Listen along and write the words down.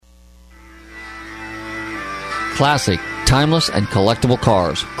classic, timeless, and collectible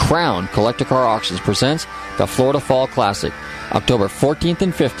cars. Crown Collector Car Auctions presents the Florida Fall Classic, October 14th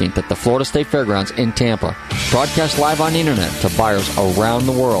and 15th at the Florida State Fairgrounds in Tampa. Broadcast live on the internet to buyers around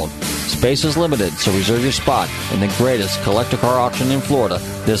the world. Space is limited, so reserve your spot in the greatest collector car auction in Florida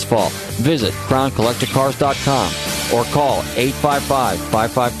this fall. Visit crowncollectorcars.com or call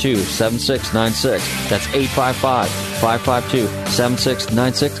 855-552-7696. That's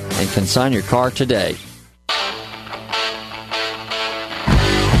 855-552-7696 and consign your car today.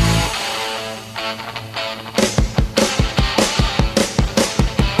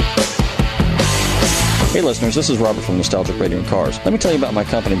 Hey listeners, this is Robert from Nostalgic Radio and Cars. Let me tell you about my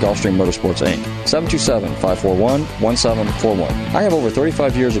company, Gulfstream Motorsports, Inc. 727-541-1741. I have over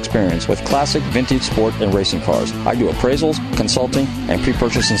 35 years experience with classic, vintage, sport, and racing cars. I do appraisals, consulting, and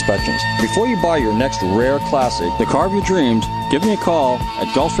pre-purchase inspections. Before you buy your next rare classic, the car of your dreams, give me a call at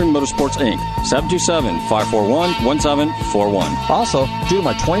Gulfstream Motorsports, Inc. 727-541-1741. Also, due to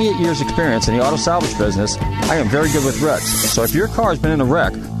my 28 years experience in the auto salvage business, I am very good with wrecks. So if your car has been in a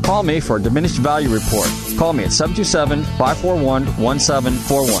wreck, call me for a diminished value report. Call me at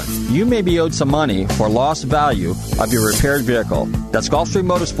 727-541-1741. You may be owed some money for lost value of your repaired vehicle. That's Gulfstream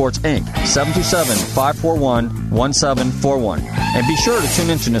Motorsports, Inc. 727-541-1741. And be sure to tune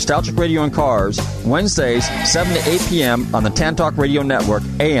in to Nostalgic Radio and Cars, Wednesdays, 7 to 8 p.m. on the Tantalk Radio Network,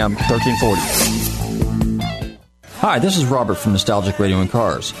 AM 1340. Hi, this is Robert from Nostalgic Radio and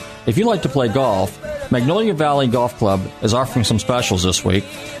Cars. If you like to play golf, Magnolia Valley Golf Club is offering some specials this week.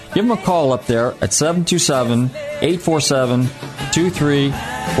 Give them a call up there at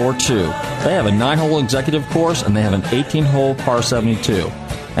 727-847-2342. They have a 9-hole executive course and they have an 18-hole par 72.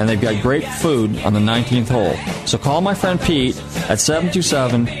 And they've got great food on the 19th hole. So call my friend Pete at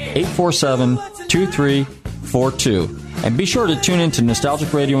 727-847-2342. And be sure to tune in to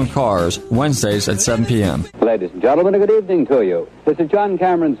Nostalgic Radio and Cars, Wednesdays at 7 p.m. Ladies and gentlemen, a good evening to you. This is John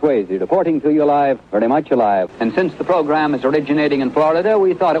Cameron Swayze reporting to you live, very much alive. And since the program is originating in Florida,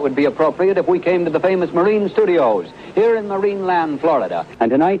 we thought it would be appropriate if we came to the famous Marine Studios here in Marineland, Florida. And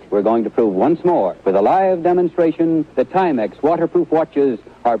tonight, we're going to prove once more, with a live demonstration, that Timex waterproof watches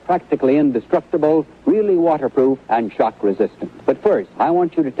are practically indestructible, really waterproof, and shock-resistant. But first, I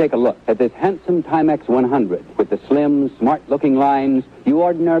want you to take a look at this handsome Timex 100 with the slim, smart-looking lines you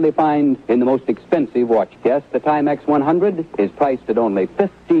ordinarily find in the most expensive watch. Yes, the Timex 100 is priced at only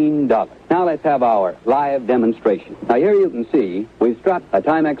 $15. Now let's have our live demonstration. Now here you can see we've strapped a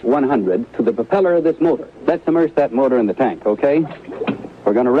Timex 100 to the propeller of this motor. Let's immerse that motor in the tank, okay?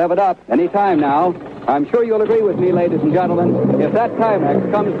 We're going to rev it up any time now. I'm sure you'll agree with me, ladies and gentlemen, if that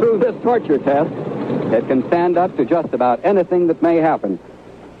Timex comes through this torture test, it can stand up to just about anything that may happen.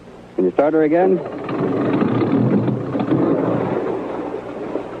 Can you start her again?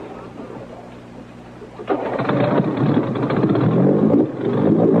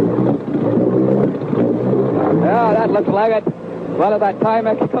 Yeah, that looks like it. Well, if that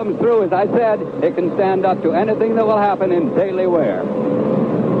Timex comes through, as I said, it can stand up to anything that will happen in daily wear.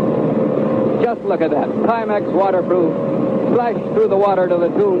 Just look at that. Timex waterproof, splash through the water to the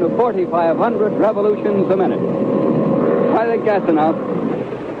tune of 4,500 revolutions a minute. I think that's enough.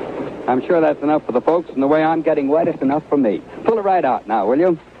 I'm sure that's enough for the folks, and the way I'm getting wet, it's enough for me. Pull it right out now, will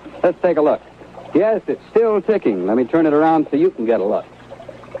you? Let's take a look. Yes, it's still ticking. Let me turn it around so you can get a look.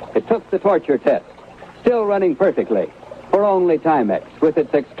 It took the torture test. Still running perfectly. For only Timex, with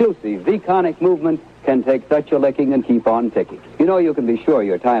its exclusive V-conic movement, can take such a licking and keep on ticking. You know, you can be sure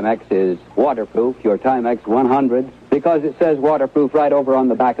your Timex is waterproof, your Timex 100, because it says waterproof right over on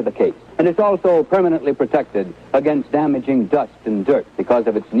the back of the case. And it's also permanently protected against damaging dust and dirt because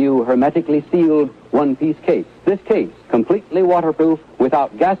of its new hermetically sealed one-piece case. This case, completely waterproof,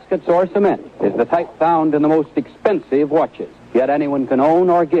 without gaskets or cement, is the type found in the most expensive watches. Yet anyone can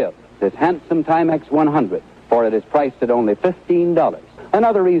own or give this handsome Timex 100, for it is priced at only $15.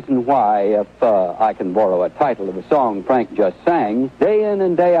 Another reason why, if I can borrow a title of the song Frank just sang, day in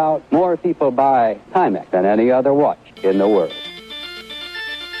and day out, more people buy Timex than any other watch in the world.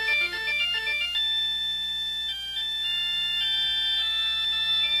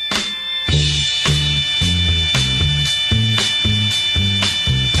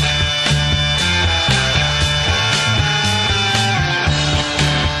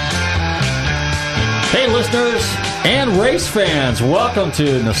 Hey, listeners and race fans, welcome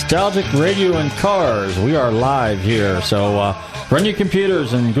to Nostalgic Radio and Cars. We are live here, so run your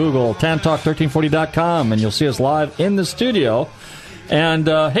computers and Google tantalk1340.com, and you'll see us live in the studio. And,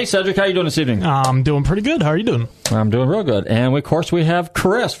 hey, Cedric, how you doing this evening? I'm doing pretty good. How are you doing? I'm doing real good. And, of course, we have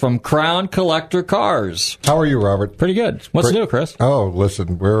Chris from Crown Collector Cars. How are you, Robert? Pretty good. What's new, Chris? Oh,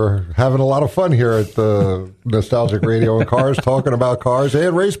 listen, we're having a lot of fun here at the Nostalgic Radio and Cars, talking about cars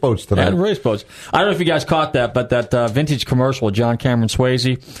and race boats tonight. And race boats. I don't know if you guys caught that, but that vintage commercial with John Cameron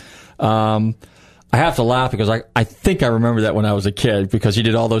Swayze, I have to laugh because I think I remember that when I was a kid because he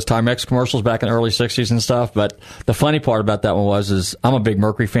did all those Timex commercials back in the early 60s and stuff. But the funny part about that one is I'm a big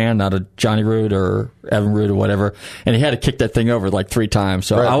Mercury fan, not a Johnny Root or Evan Root or whatever. And he had to kick that thing over like 3 times.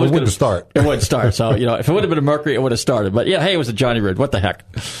 So right, I was it wouldn't start. It wouldn't start. So, if it would have been a Mercury, it would have started. But yeah, hey, it was a Johnny Root. What the heck?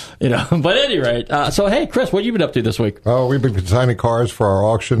 But at any rate, so hey, Chris, what have you been up to this week? Oh, we've been consigning cars for our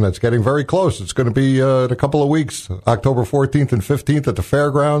auction that's getting very close. It's going to be in a couple of weeks, October 14th and 15th at the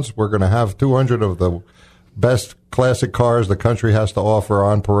fairgrounds. We're going to have 200 of the best classic cars the country has to offer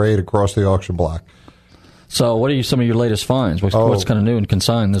on parade across the auction block. So what are some of your latest finds? What's kind of new and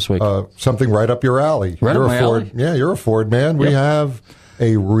consigned this week? Something right up your alley. Right you're up my Ford, alley? Yeah, you're a Ford man. Yep. We have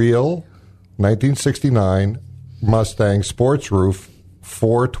a real 1969 Mustang sports roof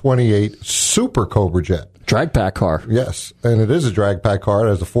 428 Super Cobra Jet. Drag pack car. Yes, and it is a drag pack car. It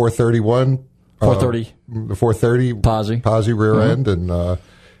has a 431. 430. The 430 Posi rear end and...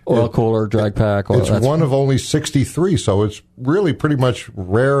 oil cooler, drag pack. It's one of only 63, so it's really pretty much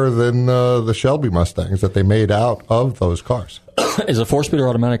rarer than the Shelby Mustangs that they made out of those cars. Is it a 4-speed or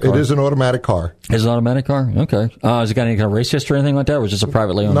automatic car? It is an automatic car. Is it an automatic car? Okay. Has it got any kind of race history or anything like that, or is it just a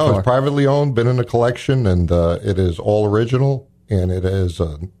privately owned car? No, it's privately owned, been in a collection, and it is all original, and it is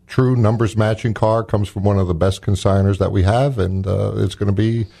a true numbers-matching car, comes from one of the best consigners that we have, and it's going to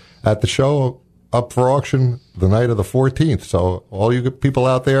be at the show up for auction the night of the 14th. So all you people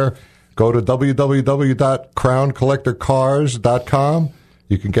out there, go to www.crowncollectorcars.com.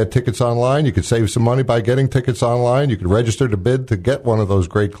 You can get tickets online. You can save some money by getting tickets online. You can register to bid to get one of those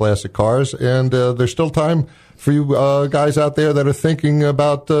great classic cars. And there's still time for you guys out there that are thinking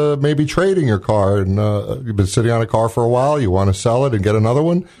about maybe trading your car. And you've been sitting on a car for a while. You want to sell it and get another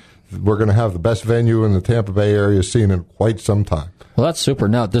one. We're going to have the best venue in the Tampa Bay area seen in quite some time. Well, that's super.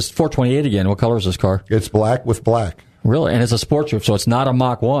 Now, this 428 again, what color is this car? It's black with black. Really? And it's a sports roof, so it's not a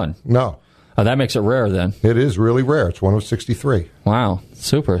Mach 1. No. Oh, that makes it rare then. It is really rare. It's one of 63. Wow.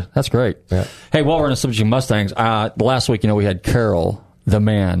 Super. That's great. Yeah. Hey, while we're on the subject of Mustangs, last week, we had Carroll, the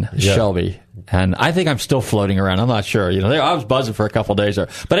man, Shelby. And I think I'm still floating around. I'm not sure. I was buzzing for a couple of days there.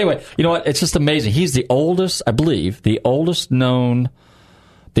 But anyway, you know what? It's just amazing. He's the oldest, I believe, the oldest living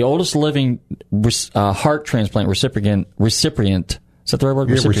heart transplant recipient. Is that the right word?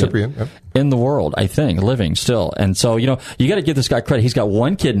 Yeah, recipient. Yep. In the world, I think, living still. And so, you got to give this guy credit. He's got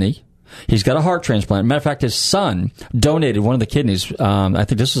one kidney. He's got a heart transplant. Matter of fact, his son donated one of the kidneys. I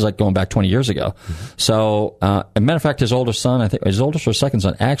think this is like going back 20 years ago. Mm-hmm. So, as a matter of fact, his oldest son, I think his oldest or second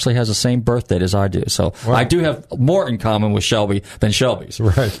son, actually has the same birth date as I do. So, wow. I do have more in common with Shelby than Shelby's.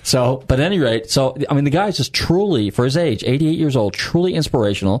 Right. So, but at any rate, the guy's just truly, for his age, 88 years old, truly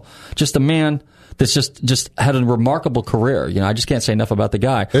inspirational. Just a man that's just had a remarkable career. I just can't say enough about the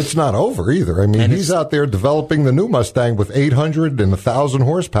guy. It's not over either. He's out there developing the new Mustang with 800 and 1,000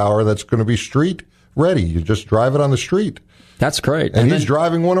 horsepower that's going to be street ready. You just drive it on the street. That's great. And he's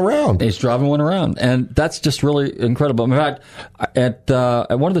driving one around. He's driving one around. And that's just really incredible. In fact, at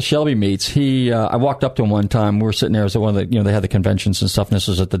one of the Shelby meets, I walked up to him one time. We were sitting there. It was at one of the, they had the conventions and stuff, and this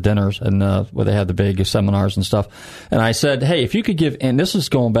was at the dinners, and where they had the big seminars and stuff. And I said, hey, if you could give, and this is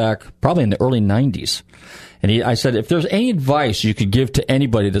going back probably in the early 90s. And I said, if there's any advice you could give to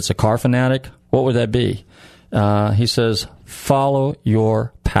anybody that's a car fanatic, what would that be? He says, follow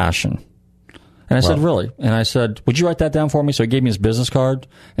your passion. And I said, really? And I said, would you write that down for me? So he gave me his business card,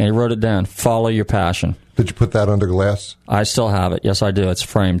 and he wrote it down. Follow your passion. Did you put that under glass? I still have it. Yes, I do. It's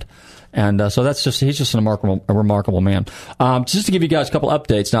framed. And so he's just a remarkable man. Just to give you guys a couple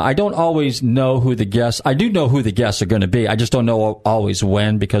updates. Now, I don't always know who the guests, I do know who the guests are going to be. I just don't know always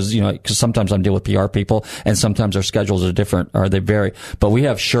when because sometimes I'm dealing with PR people and sometimes their schedules are different or they vary. But we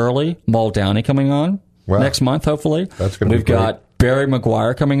have Shirley Muldowney coming on next month, hopefully. That's going to be great. We've got Barry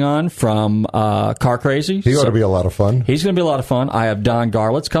McGuire coming on from Car Crazy. He ought to be a lot of fun. He's going to be a lot of fun. I have Don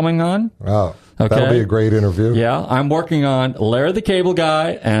Garlitz coming on. Oh, okay. That'll be a great interview. Yeah, I'm working on Larry the Cable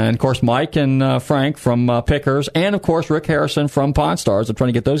Guy, and of course Mike and Frank from Pickers, and of course Rick Harrison from Pawn Stars. I'm trying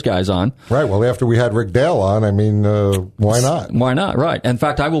to get those guys on. Right. Well, after we had Rick Dale on, why not? Why not? Right. In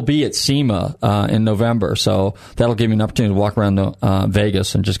fact, I will be at SEMA in November, so that'll give me an opportunity to walk around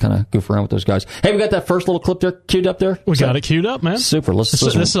Vegas and just kind of goof around with those guys. Hey, we got that first little clip there queued up there. We got it queued up, man. Super. This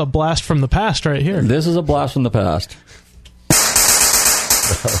is a blast from the past right here. This is a blast from the past.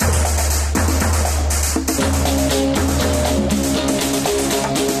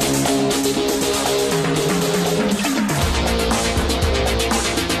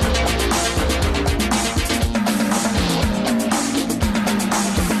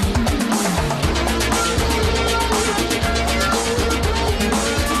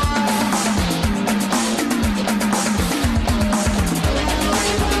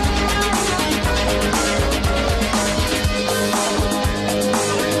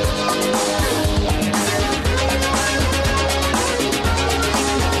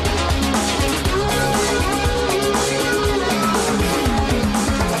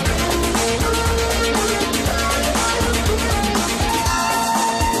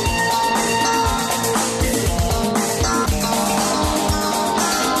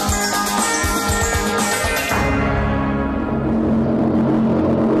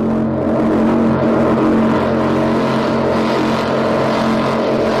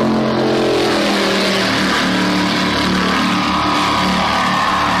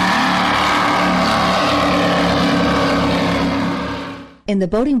 In the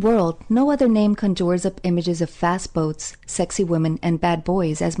boating world, no other name conjures up images of fast boats, sexy women, and bad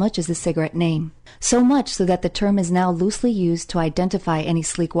boys as much as the cigarette name. So much so that the term is now loosely used to identify any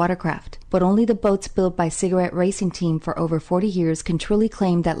sleek watercraft. But only the boats built by Cigarette Racing Team for over 40 years can truly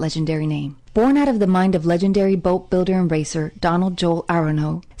claim that legendary name. Born out of the mind of legendary boat builder and racer Donald Joel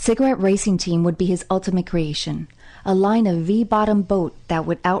Aronow, Cigarette Racing Team would be his ultimate creation. A line of V-bottom boat that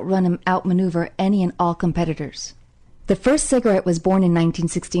would outrun and outmaneuver any and all competitors. The first cigarette was born in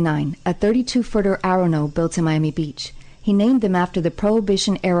 1969, a 32-footer Aronow built in Miami Beach. He named them after the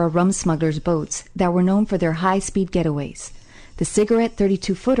Prohibition-era rum smugglers' boats that were known for their high-speed getaways. The cigarette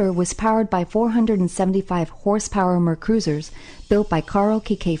 32-footer was powered by 475-horsepower Mercruisers built by Carl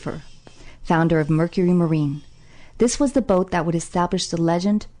Kiefer, founder of Mercury Marine. This was the boat that would establish the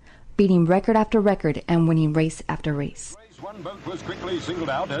legend, beating record after record and winning race after race. One boat was quickly singled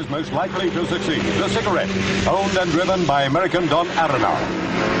out as most likely to succeed, the Cigarette, owned and driven by American Don Aronow.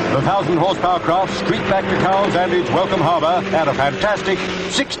 The 1,000-horsepower craft streaked back to Cowes and its welcome harbor at a fantastic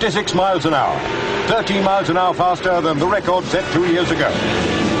 66 miles an hour, 13 miles an hour faster than the record set 2 years ago.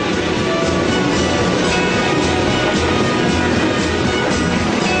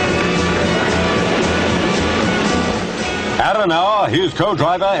 Aronow, his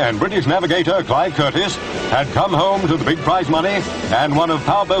co-driver and British navigator Clive Curtis had come home to the big prize money and one of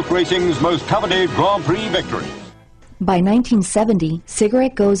powerboat racing's most coveted Grand Prix victories. By 1970,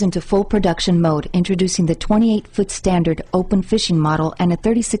 Cigarette goes into full production mode, introducing the 28-foot standard open fishing model and a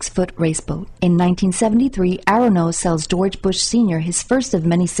 36-foot race boat. In 1973, Aronow sells George Bush Sr. his first of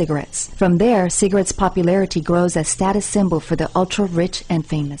many cigarettes. From there, Cigarette's popularity grows as status symbol for the ultra-rich and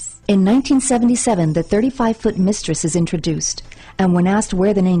famous. In 1977, the 35-foot Mistress is introduced, and when asked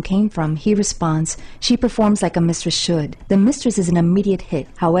where the name came from, he responds, "She performs like a mistress should." The Mistress is an immediate hit.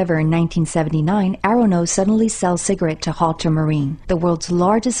 However, in 1979, Aronow suddenly sells Cigarette to Halter Marine, the world's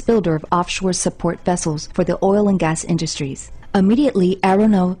largest builder of offshore support vessels for the oil and gas industries. Immediately,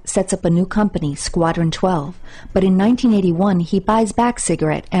 Aronow sets up a new company, Squadron 12, but in 1981 he buys back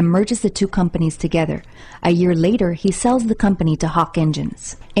Cigarette and merges the two companies together. A year later, he sells the company to Hawk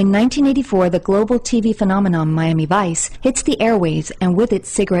Engines. In 1984, the global TV phenomenon Miami Vice hits the airwaves, and with it,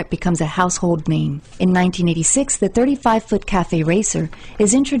 Cigarette becomes a household name. In 1986, the 35-foot Cafe Racer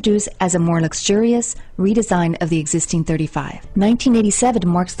is introduced as a more luxurious redesign of the existing 35. 1987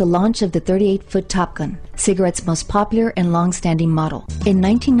 marks the launch of the 38-foot Top Gun, Cigarette's most popular and long-standing model. In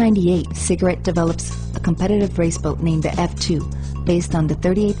 1998, Cigarette develops a competitive race boat named the F2, based on the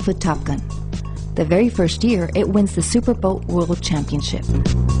 38-foot Top Gun. The very first year, it wins the Superboat World Championship.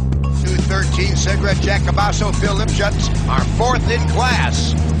 213 Cigarette Jacobasso Phil Lipschutz are fourth in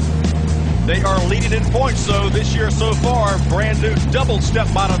class. They are leading in points, though, this year so far. Brand new double step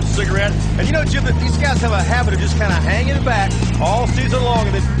bottom Cigarette. And you know, Jim, that these guys have a habit of just kind of hanging back all season long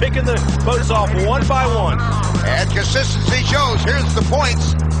and then picking the boats off one by one. And consistency shows. Here's the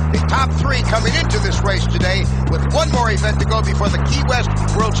points. The top three coming into this race today with one more event to go before the Key West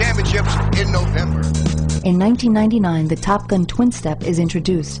World Championships in November. In 1999, the Top Gun Twin Step is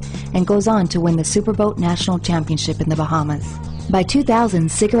introduced and goes on to win the Superboat National Championship in the Bahamas. By 2000,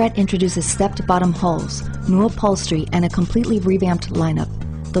 Cigarette introduces stepped bottom hulls, new upholstery, and a completely revamped lineup.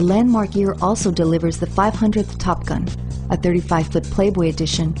 The landmark year also delivers the 500th Top Gun, a 35-foot Playboy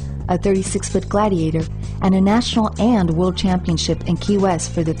edition, a 36-foot Gladiator, and a national and world championship in Key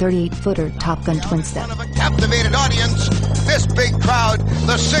West for the 38-footer Top Gun Twin Step. In front of a captivated audience, this big crowd,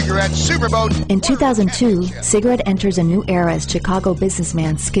 the Cigarette Superboat. In 2002, Cigarette enters a new era as Chicago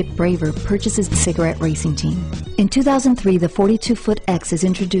businessman Skip Braver purchases the Cigarette Racing Team. In 2003, the 42-foot X is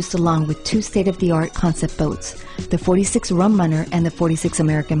introduced along with two state-of-the-art concept boats, the 46 Rum Runner and the 46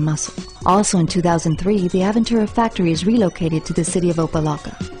 American Muscle. Also in 2003, the Aventura factory is relocated to the city of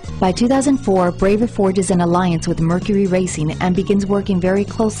Opa-locka. By 2004, Braver forges an alliance with Mercury Racing and begins working very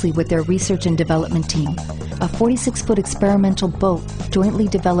closely with their research and development team. A 46-foot experimental boat jointly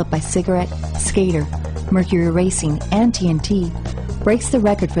developed by Cigarette, Skater, Mercury Racing, and TNT breaks the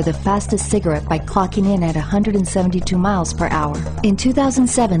record for the fastest Cigarette by clocking in at 172 miles per hour. In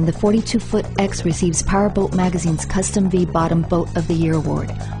 2007, the 42-foot X receives Powerboat Magazine's Custom V Bottom Boat of the Year award,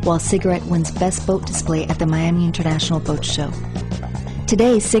 while Cigarette wins Best Boat Display at the Miami International Boat Show.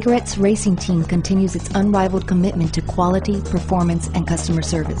 Today, Cigarette's racing team continues its unrivaled commitment to quality, performance, and customer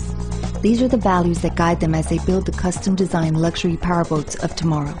service. These are the values that guide them as they build the custom-designed luxury powerboats of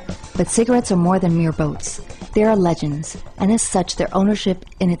tomorrow. But cigarettes are more than mere boats. They are legends, and as such, their ownership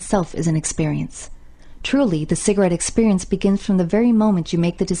in itself is an experience. Truly, the cigarette experience begins from the very moment you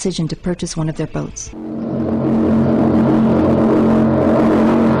make the decision to purchase one of their boats.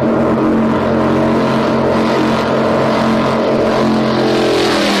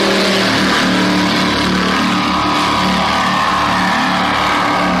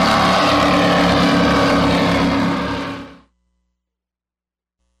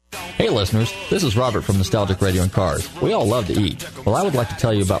 listeners. This is Robert from Nostalgic Radio and Cars. We all love to eat. Well, I would like to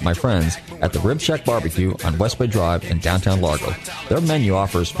tell you about my friends at the Rib Shack Barbecue on West Bay Drive in downtown Largo. Their menu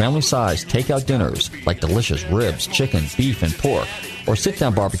offers family-sized takeout dinners like delicious ribs, chicken, beef, and pork, or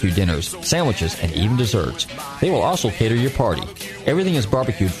sit-down barbecue dinners, sandwiches, and even desserts. They will also cater your party. Everything is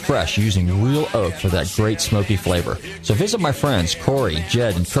barbecued fresh using real oak for that great smoky flavor. So visit my friends Corey,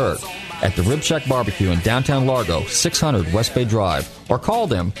 Jed, and Kurt at the Rib Shack Barbecue in downtown Largo, 600 West Bay Drive, or call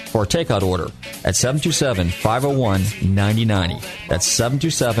them for a takeout order at 727-501-9090. That's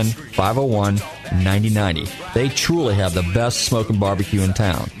 727-501-9090. They truly have the best smoking barbecue in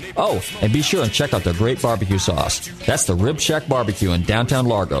town. Oh, and be sure and check out their great barbecue sauce. That's the Rib Shack Barbecue in downtown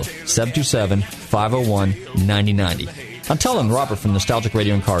Largo, 727-501-9090. I'm telling Robert from Nostalgic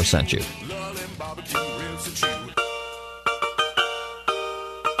Radio and Cars sent you.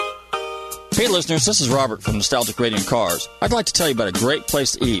 Hey listeners, this is Robert from Nostalgic Radio and Cars. I'd like to tell you about a great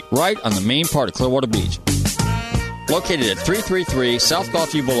place to eat right on the main part of Clearwater Beach. Located at 333 South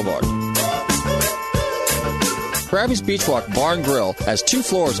Gulfview Boulevard. Krabby's Beach Walk Bar and Grill has 2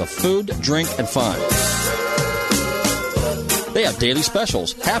 floors of food, drink, and fun. They have daily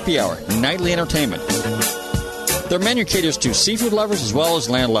specials, happy hour, and nightly entertainment. Their menu caters to seafood lovers as well as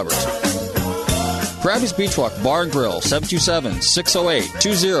land lovers. Krabby's Beach Walk Bar and Grill,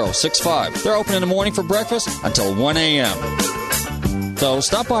 727-608-2065. They're open in the morning for breakfast until 1 a.m. So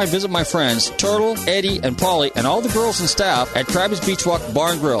stop by and visit my friends Turtle, Eddie, and Polly, and all the girls and staff at Krabby's Beach Walk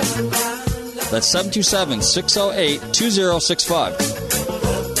Bar and Grill. That's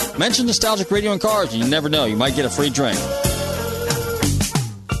 727-608-2065. Mention Nostalgic Radio and Cars, and you never know, you might get a free drink.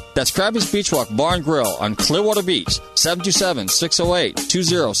 That's Krabby's Beach Walk Bar and Grill on Clearwater Beach,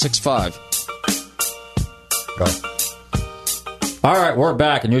 727-608-2065. All right, we're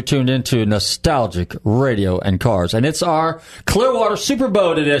back, and you're tuned into Nostalgic Radio and Cars, and it's our Clearwater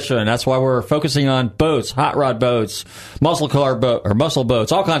Superboat edition. That's why we're focusing on boats, hot rod boats, muscle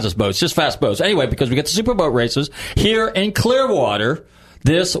boats, all kinds of boats, just fast boats. Anyway, because we get the Superboat races here in Clearwater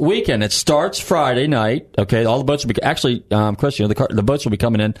this weekend. It starts Friday night. Okay, all the boats will be actually, Chris, the boats will be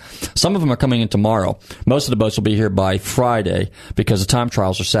coming in. Some of them are coming in tomorrow. Most of the boats will be here by Friday because the time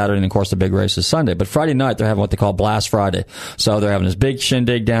trials are Saturday, and of course the big race is Sunday. But Friday night they're having what they call Blast Friday. So they're having this big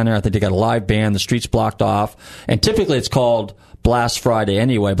shindig down there. I think they got a live band. The streets blocked off, and typically it's called Blast Friday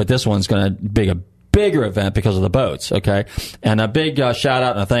anyway. But this one's going to be a bigger event because of the boats, okay? And a big shout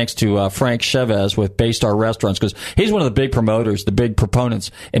out and a thanks to Frank Chavez with Baystar Restaurants, because he's one of the big promoters, the big proponents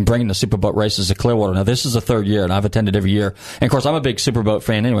in bringing the Superboat races to Clearwater. Now, this is the 3rd year, and I've attended every year. And, of course, I'm a big Superboat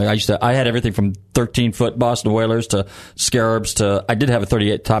fan anyway. I had everything from 13-foot Boston Whalers to Scarabs to, I did have a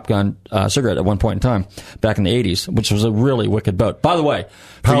 38 Top Gun cigarette at one point in time back in the 80s, which was a really wicked boat. By the way.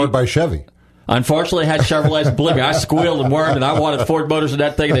 Powered by Chevy. Unfortunately, I had Chevrolets. Believe me, I squealed and wormed, and I wanted Ford motors in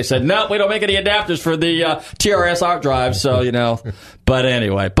that thing. And they said, no, we don't make any adapters for the TRS art drives. So, But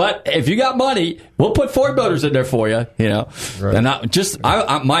anyway, if you got money, we'll put Ford motors in there for you, Right. And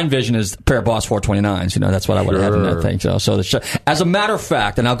my vision is a pair of Boss 429s. That's what I would have had in that thing. So as a matter of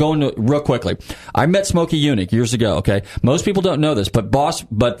fact, and I'll go into it real quickly, I met Smokey Unick years ago, okay? Most people don't know this, but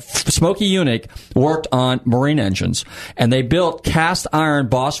Smokey Unick worked on marine engines, and they built cast iron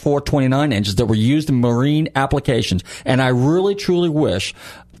Boss 429 engines that were used in marine applications. And I really, truly wish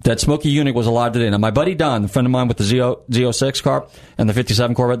that Smokey Unick was alive today. Now, my buddy Don, a friend of mine with the Z06 car and the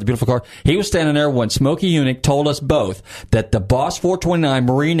 57 Corvette, the beautiful car, he was standing there when Smokey Unick told us both that the Boss 429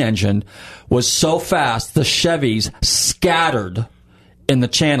 marine engine was so fast, the Chevys scattered in the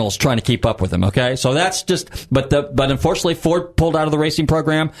channels trying to keep up with him, okay? So that's just, but unfortunately Ford pulled out of the racing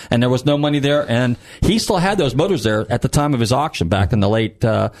program and there was no money there, and he still had those motors there at the time of his auction back in the late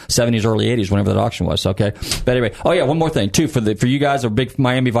 70s, early 80s, whenever that auction was, okay? But anyway, one more thing too, for you guys who are big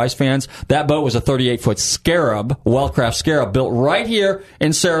Miami Vice fans, that boat was a 38-foot Scarab, Wellcraft Scarab, built right here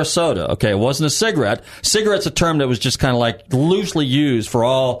in Sarasota, okay? It wasn't a cigarette. Cigarette's a term that was just kind of like loosely used for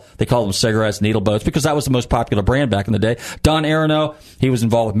all, they call them cigarettes, needle boats, because that was the most popular brand back in the day. Don Aronow, he was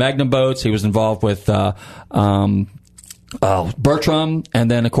involved with Magnum Boats. He was involved with Bertram, and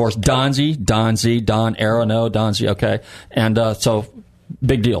then, of course, Don Aronow, okay? And so,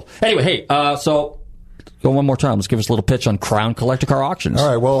 big deal. Anyway, hey, so go one more time. Let's give us a little pitch on Crown Collector Car Auctions. All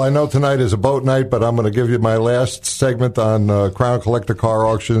right, well, I know tonight is a boat night, but I'm going to give you my last segment on Crown Collector Car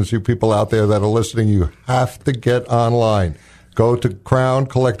Auctions. You people out there that are listening, you have to get online. Go to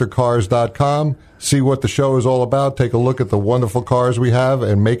crowncollectorcars.com. See what the show is all about. Take a look at the wonderful cars we have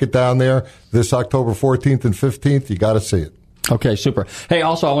and make it down there this October 14th and 15th. You got to see it. Okay, super. Hey,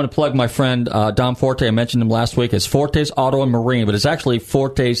 also, I want to plug my friend Dom Forte. I mentioned him last week. It's Forte's Auto and Marine, but it's actually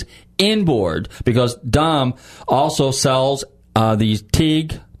Forte's Inboard, because Dom also sells these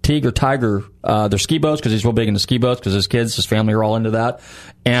Teague Tiger. They're ski boats because he's real big into ski boats because his kids, his family are all into that.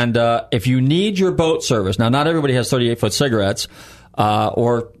 And if you need your boat service, now not everybody has 38-foot cigarettes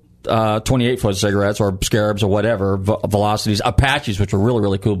or 28-foot cigarettes or Scarabs or whatever, Velocities, Apaches, which were really,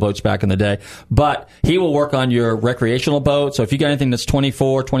 really cool boats back in the day. But he will work on your recreational boat. So if you got anything that's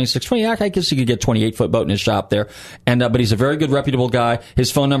 24, 26, 20, I guess you could get a 28-foot boat in his shop there. And but he's a very good, reputable guy. His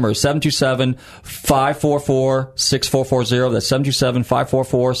phone number is 727-544-6440. That's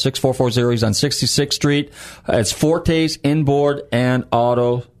 727-544-6440. He's on 66th Street. It's Forte's Inboard and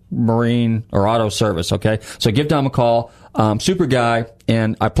Auto Marine or Auto Service, okay? So give Dom a call. Super guy,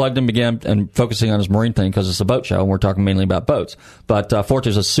 and I plugged him again and focusing on his marine thing because it's a boat show and we're talking mainly about boats. But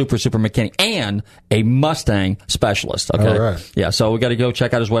Forte's a super mechanic and a Mustang specialist. Okay, all right. Yeah. So we got to go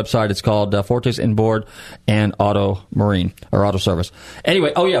check out his website. It's called Forte's Inboard and Auto Marine or Auto Service.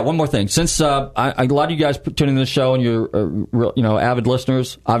 Anyway, oh yeah, one more thing. Since a lot of you guys tuning in the show and you're avid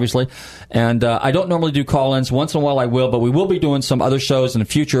listeners, obviously, and I don't normally do call-ins. Once in a while I will, but we will be doing some other shows in the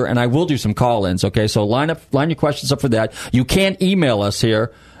future, and I will do some call-ins. Okay, so line your questions up for that. You can email us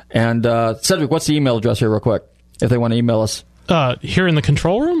here. And Cedric, what's the email address here real quick if they want to email us? Here in the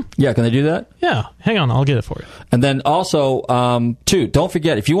control room? Yeah, can they do that? Yeah. Hang on, I'll get it for you. And then also, too, don't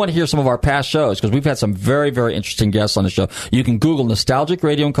forget, if you want to hear some of our past shows, because we've had some very, very interesting guests on the show, you can Google Nostalgic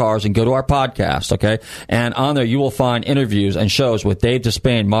Radio and Cars and go to our podcast, okay? And on there, you will find interviews and shows with Dave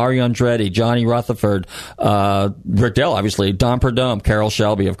Despain, Mario Andretti, Johnny Rutherford, Rick Dell, obviously, Don Perdome, Carol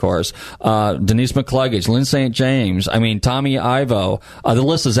Shelby, of course, Denise McCluggage, Lynn St. James, Tommy Ivo. The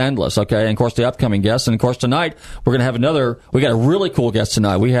list is endless, okay? And, of course, the upcoming guests. And, of course, tonight, we're going to have we got a really cool guest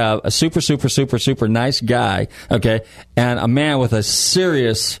tonight. We have a super nice guy, okay, and a man with a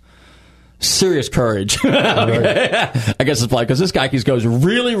serious courage. Okay. I guess it's probably because this guy goes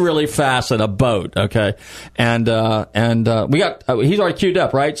really, really fast in a boat. Okay, and we got he's already queued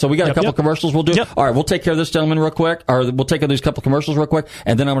up, right? So we got a couple commercials we'll do. Yep. All right, we'll take care of this gentleman real quick, or we'll take care of these couple commercials real quick,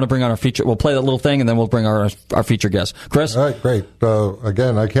 and then I'm going to bring on our feature. We'll play that little thing, and then we'll bring our feature guest, Chris. All right, great.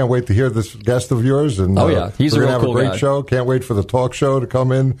 Again, I can't wait to hear this guest of yours. And he's we're a real gonna have cool a great guy. show. Can't wait for the talk show to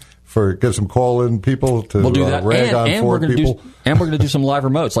come in. Get some call-in people to we'll do that. rag on Ford people. And we're going to do some live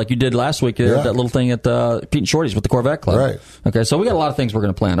remotes like you did last week, that little thing at Pete and Shorty's with the Corvette Club. Right. Okay, so we got a lot of things we're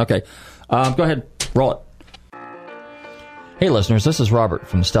going to plan. Okay, go ahead, roll it. Hey, listeners, this is Robert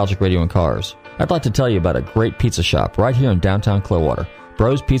from Nostalgic Radio and Cars. I'd like to tell you about a great pizza shop right here in downtown Clearwater,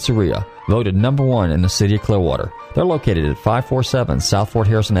 Bros Pizzeria, voted #1 in the city of Clearwater. They're located at 547 South Fort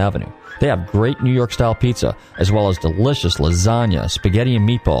Harrison Avenue. They have great New York-style pizza, as well as delicious lasagna, spaghetti and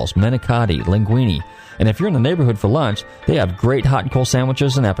meatballs, manicotti, linguine. And if you're in the neighborhood for lunch, they have great hot and cold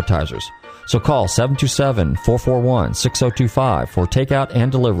sandwiches and appetizers. So call 727-441-6025 for takeout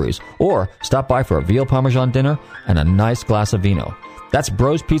and deliveries, or stop by for a veal parmesan dinner and a nice glass of vino. That's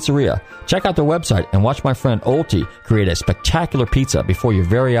Bros Pizzeria. Check out their website and watch my friend Olti create a spectacular pizza before your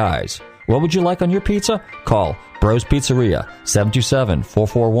very eyes. What would you like on your pizza? Call Bros Pizzeria,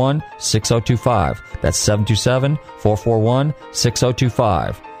 727-441-6025. That's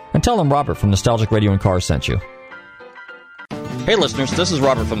 727-441-6025. And tell them Robert from Nostalgic Radio and Cars sent you. Hey listeners, this is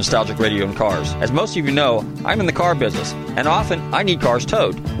Robert from Nostalgic Radio and Cars. As most of you know, I'm in the car business, and often I need cars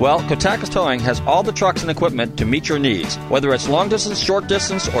towed. Well, Kotakis Towing has all the trucks and equipment to meet your needs. Whether it's long distance, short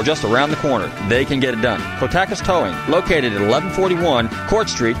distance, or just around the corner, they can get it done. Kotakis Towing, located at 1141 Court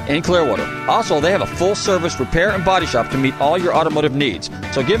Street in Clearwater. Also, they have a full-service repair and body shop to meet all your automotive needs.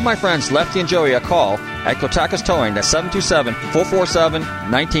 So give my friends Lefty and Joey a call at Kotakis Towing. That's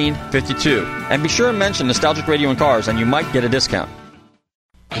 727-447-1952. And be sure and mention Nostalgic Radio and Cars, and you might get a discount.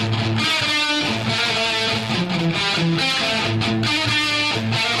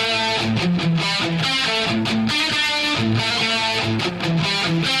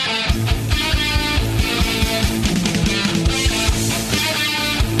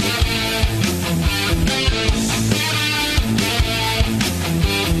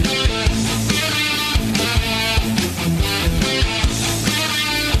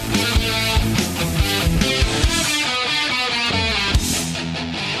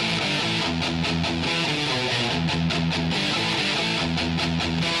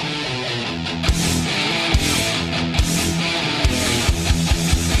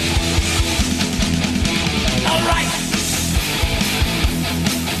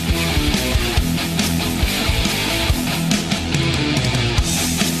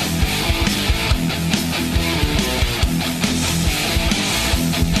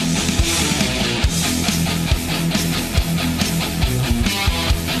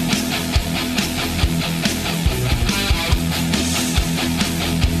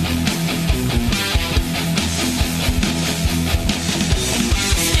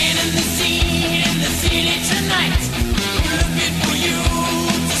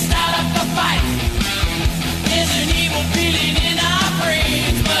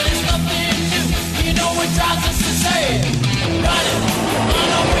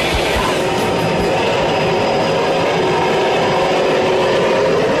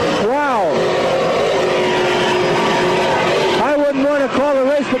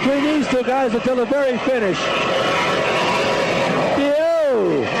 between these two guys until the very finish.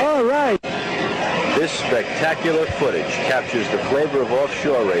 All right. This spectacular footage captures the flavor of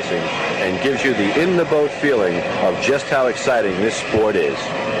offshore racing and gives you the in-the-boat feeling of just how exciting this sport is.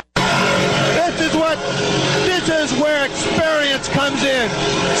 This is where experience comes in.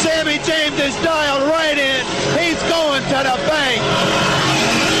 Sammy James is dialed right in. He's going to the bank.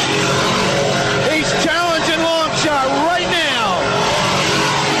 He's challenging Longshot right now.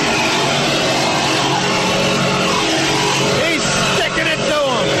 He's sticking it to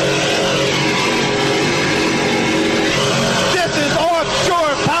him. This is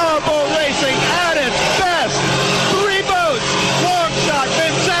offshore powerboat racing at its best. 3 boats. Longshot,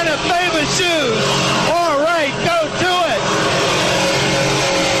 Vincent, famous shoes. All right, go to it.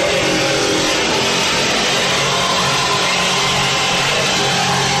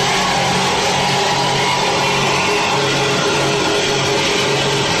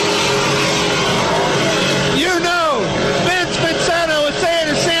 You know, Vince Vincento is saying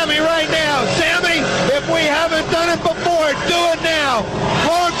to Sammy right now, Sammy, if we haven't done it before, do it now.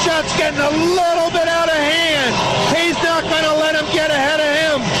 Longshot's getting a little bit out of hand. He's not going to let him get ahead of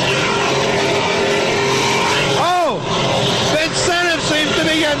him. Oh, Vincento seems to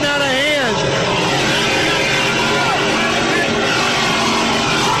be getting out of hand.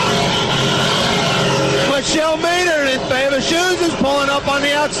 Michelle Maynard in famous shoes is pulling up on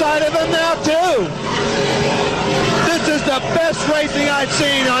the outside of him now, too. This is the best racing I've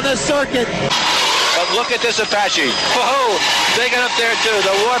seen on this circuit. But look at this Apache. Whoa, they got up there, too.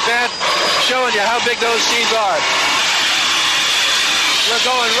 The Warpath showing you how big those seeds are. We're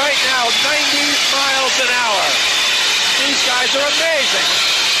going right now 90 miles an hour. These guys are amazing.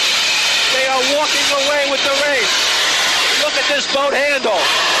 They are walking away with the race. Look at this boat handle.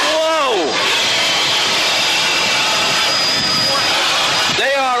 Whoa.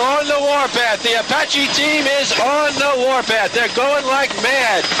 They are on the warpath. The Apache team is on the warpath. They're going like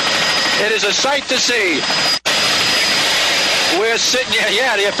mad. It is a sight to see. We're sitting here.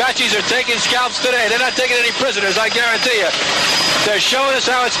 Yeah, the Apaches are taking scalps today. They're not taking any prisoners, I guarantee you. They're showing us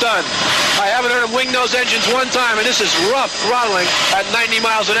how it's done. I haven't heard them wing those engines one time, and this is rough throttling at 90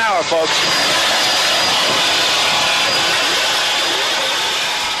 miles an hour, folks.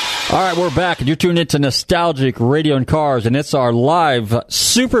 All right, we're back, and you're tuned into Nostalgic Radio and Cars, and it's our live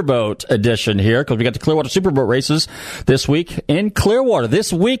Superboat edition here, because we got the Clearwater Superboat races this week in Clearwater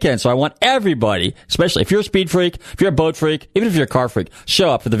this weekend. So I want everybody, especially if you're a speed freak, if you're a boat freak, even if you're a car freak, show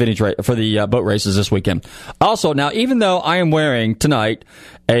up for the boat races this weekend. Also, now, even though I am wearing tonight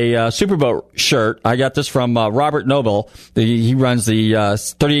a Superboat shirt, I got this from Robert Noble. He runs the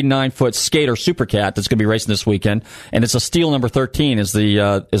 39-foot Skater Supercat that's going to be racing this weekend, and it's a steel number 13 is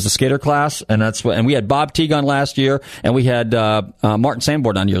the Skater class, and we had Bob Teague last year, and we had Martin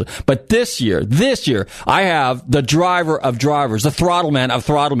Sandborn on year. But this year, I have the driver of drivers, the throttle man of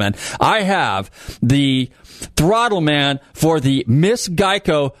throttle men. I have the throttle man for the Miss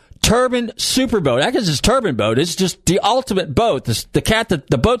Geico Turbine Superboat. I guess it's Turbine Boat. It's just the ultimate boat.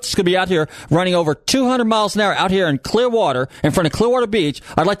 The boat that's going to be out here running over 200 miles an hour out here in Clearwater, in front of Clearwater Beach.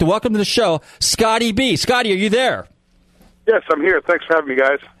 I'd like to welcome to the show Scotty B. Scotty, are you there? Yes, I'm here. Thanks for having me,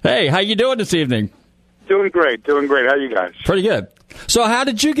 guys. Hey, how you doing this evening? Doing great. How are you guys? Pretty good. So, how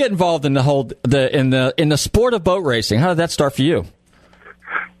did you get involved in the sport of boat racing? How did that start for you?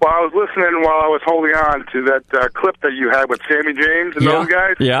 Well, I was listening while I was holding on to that clip that you had with Sammy James and those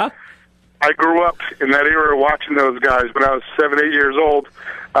guys. Yeah. I grew up in that era watching those guys. When I was 7, 8 years old,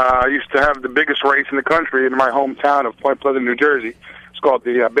 I used to have the biggest race in the country in my hometown of Point Pleasant, New Jersey. It's called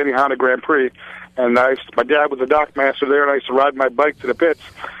the Benihana Grand Prix. And my dad was a dock master there, and I used to ride my bike to the pits.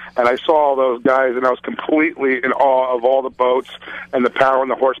 And I saw all those guys, and I was completely in awe of all the boats and the power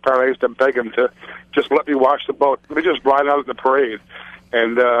and the horsepower. I used to beg them to just let me watch the boat. Let me just ride out in the parade.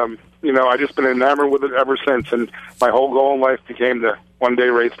 And, I've just been enamored with it ever since. And my whole goal in life became to one day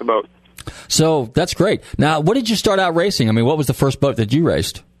race the boat. So that's great. Now, what did you start out racing? I mean, what was the first boat that you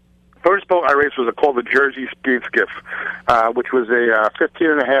raced? First boat I raced was called the Jersey Speed Skiff, which was a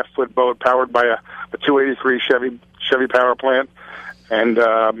 15.5-foot boat powered by a 283 Chevy power plant. And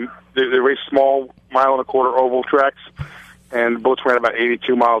they raced small 1.25-mile oval tracks. And the boats ran about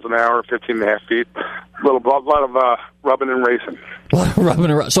 82 miles an hour, 15.5 feet. A lot of rubbing and racing.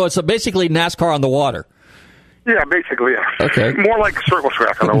 So it's basically NASCAR on the water. Yeah, basically. Yeah. Okay. More like circle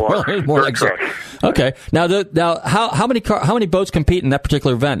track on the water. More like okay. Now, how many boats compete in that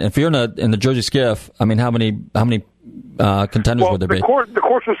particular event? If you're in the Jersey Skiff, I mean, how many contenders would there be? The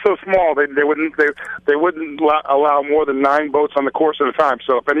course was so small they wouldn't allow more than 9 boats on the course at a time.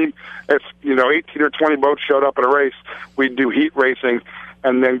 So if 18 or 20 boats showed up at a race, we'd do heat racing,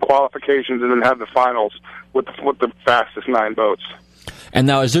 and then qualifications, and then have the finals with the fastest 9 boats. And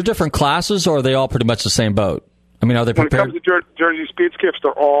now, is there different classes, or are they all pretty much the same boat? I mean, are they prepared? When it comes to Jersey Speed Skiffs,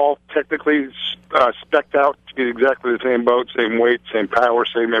 they're all technically spec'd out to be exactly the same boat, same weight, same power,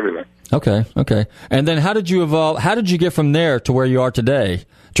 same everything. Okay. And then how did you evolve? How did you get from there to where you are today,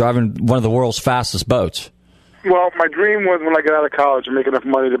 driving one of the world's fastest boats? Well, my dream was when I got out of college to make enough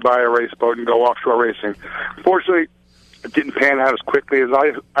money to buy a race boat and go offshore racing. Fortunately, it didn't pan out as quickly as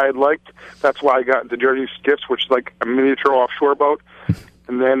I had liked. That's why I got into Jersey Skiffs, which is like a miniature offshore boat.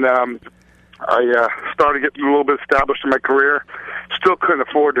 And then I started getting a little bit established in my career. Still couldn't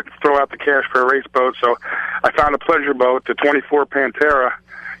afford to throw out the cash for a race boat, so I found a pleasure boat, the 24 Pantera,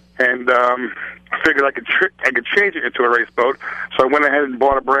 and I figured I could change it into a race boat. So I went ahead and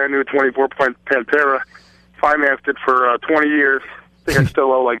bought a brand new 24 Pantera, financed it for 20 years. I think I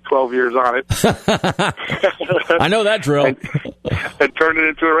still owe like 12 years on it. I know that drill. And turned it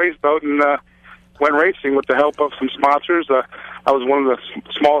into a race boat and went racing with the help of some sponsors. I was one of the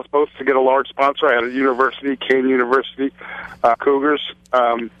smallest boats to get a large sponsor. I had a university, Kane University, Cougars.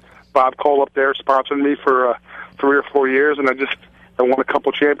 Bob Cole up there sponsored me for 3 or 4 years, and I won a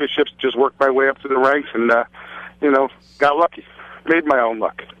couple championships, just worked my way up to the ranks, and, got lucky. Made my own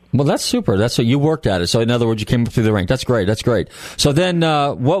luck. Well, that's super. That's what you worked at it. So, in other words, you came up through the rank. That's great. So then,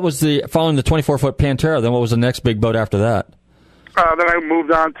 what was following the 24-foot Pantera, then what was the next big boat after that? Then I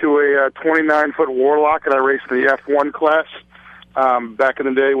moved on to a 29-foot Warlock, and I raced the F1 class back in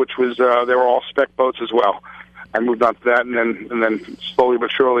the day, which was they were all spec boats as well. I moved on to that, and then slowly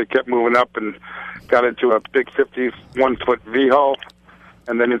but surely kept moving up and got into a big 51-foot V-hull,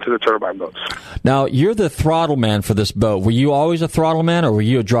 and then into the turbine boats. Now, you're the throttle man for this boat. Were you always a throttle man, or were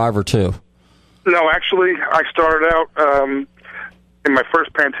you a driver too? No, actually, I started out in my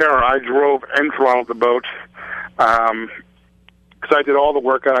first Pantera. I drove and throttled the boat. Because I did all the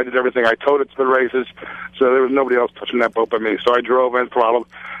work on it, I did everything. I towed it to the races, so there was nobody else touching that boat but me. So I drove and throttled,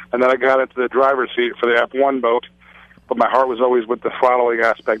 and then I got into the driver's seat for the F1 boat, but my heart was always with the throttling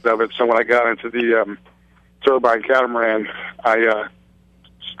aspect of it. So when I got into the turbine catamaran, I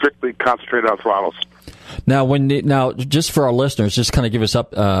strictly concentrated on throttles. Now, just for our listeners, just kind of give us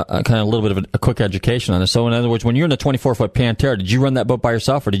up kind of a little bit of a quick education on this. So in other words, when you're in the 24-foot Pantera, did you run that boat by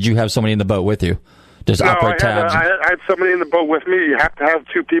yourself, or did you have somebody in the boat with you? I had somebody in the boat with me. You have to have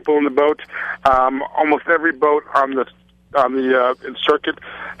 2 people in the boat. Almost every boat on the circuit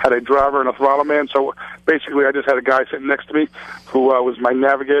had a driver and a throttle man. So basically, I just had a guy sitting next to me who was my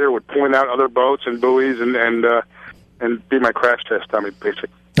navigator, would point out other boats and buoys and be my crash test dummy, basically.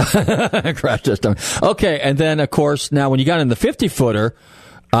 Crash test dummy. Okay, and then of course, now when you got in the 50-footer,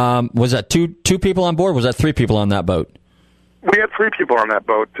 was that two people on board? Or was that 3 people on that boat? We had 3 people on that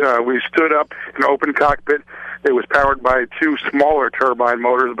boat. We stood up in an open cockpit. It was powered by 2 smaller turbine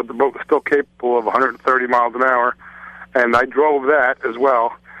motors, but the boat was still capable of 130 miles an hour. And I drove that as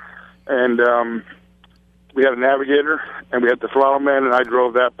well. And we had a navigator, and we had the throttle man, and I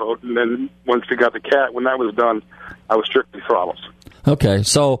drove that boat. And then once we got the cat, when that was done, I was strictly throttles. Okay,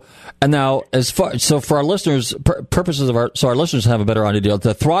 so and now for our listeners, our listeners have a better idea.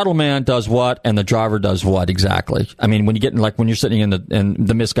 The throttle man does what, and the driver does what exactly? I mean, when you're sitting in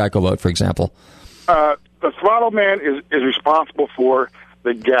the Miss Geico boat, for example. The throttle man is responsible for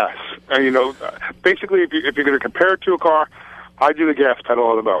the gas, and basically, if you're going to compare it to a car, I do the gas pedal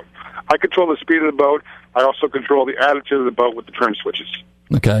of the boat. I control the speed of the boat. I also control the attitude of the boat with the trim switches.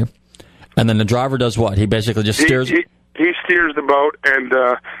 Okay, and then the driver does what? He basically just steers. He steers the boat, and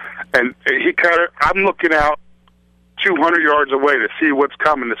he I'm looking out 200 yards away to see what's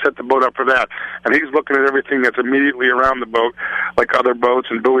coming to set the boat up for that. And he's looking at everything that's immediately around the boat, like other boats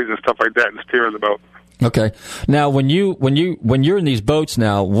and buoys and stuff like that, and steering the boat. Okay. Now, when you're in these boats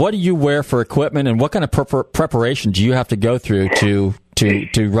now, what do you wear for equipment, and what kind of preparation do you have to go through to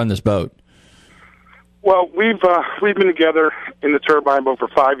run this boat? Well, we've been together in the turbine boat for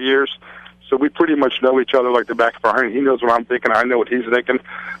 5 years. So we pretty much know each other like the back of our hand. He knows what I'm thinking. I know what he's thinking.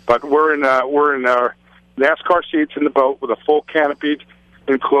 But we're in our NASCAR seats in the boat with a full canopied,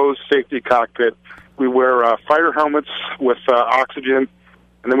 enclosed safety cockpit. We wear fighter helmets with oxygen,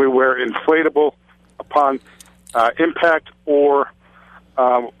 and then we wear inflatable upon impact. Or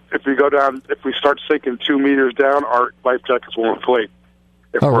if we start sinking 2 meters down, our life jackets will inflate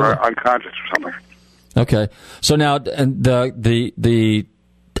if we're unconscious or something. Okay. So now, and the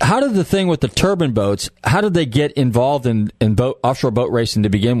how did the thing with the turbine boats, how did they get involved in offshore boat racing to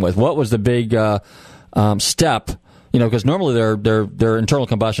begin with? What was the big step? Because normally they're internal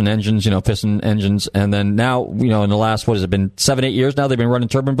combustion engines, piston engines, and then now, in the last, what has it been, 7-8 years now, they've been running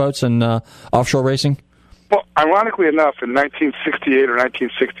turbine boats and offshore racing? Well, ironically enough, in 1968 or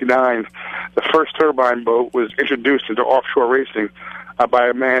 1969, the first turbine boat was introduced into offshore racing by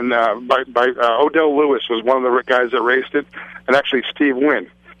a man, by Odell Lewis was one of the guys that raced it, and actually Steve Wynn.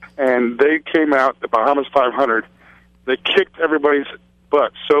 And they came out, the Bahamas 500, they kicked everybody's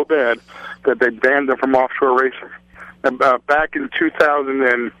butt so bad that they banned them from offshore racing. And back in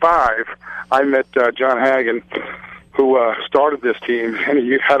 2005, I met John Hagen, who started this team, and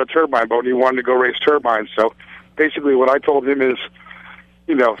he had a turbine boat, and he wanted to go race turbines. So basically what I told him is,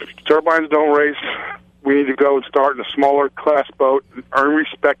 turbines don't race. We need to go and start in a smaller class boat and earn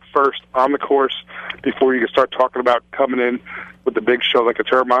respect first on the course before you can start talking about coming in with the big show like a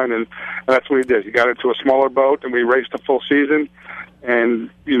turbine. And that's what he did. He got into a smaller boat, and we raced a full season and,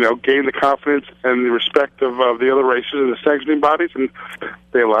 gained the confidence and the respect of the other racers and the sanctioning bodies, and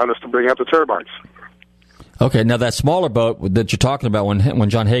they allowed us to bring out the turbines. Okay, now that smaller boat that you're talking about when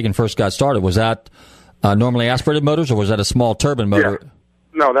John Hagen first got started, was that normally aspirated motors, or was that a small turbine motor? Yeah.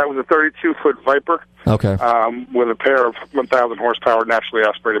 No, that was a 32-foot Viper. Okay. With a pair of 1,000 horsepower naturally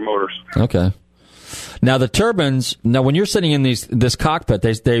aspirated motors. Okay. Now the turbines. Now, when you're sitting in this cockpit,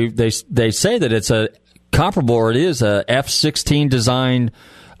 they say that it's a comparable, or it is a F-16 design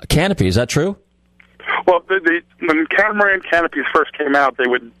canopy. Is that true? Well, when catamaran canopies first came out, they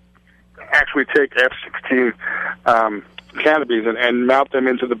would actually take F-16 canopies and mount them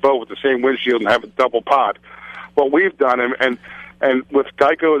into the boat with the same windshield and have a double pod. What we've done, and with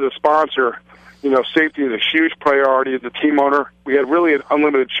Geico as a sponsor, safety is a huge priority. As a team owner, we had really an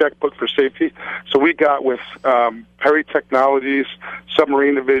unlimited checkbook for safety. So we got with Perry Technologies,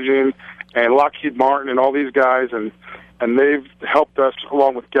 Submarine Division, and Lockheed Martin, and all these guys, and they've helped us,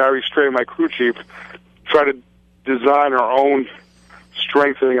 along with Gary Stray, my crew chief, try to design our own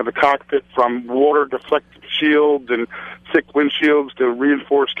strengthening of the cockpit, from water deflective shields and thick windshields to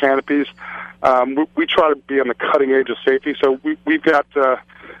reinforced canopies. We try to be on the cutting edge of safety. So we've got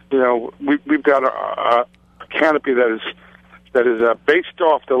we've got a canopy that is based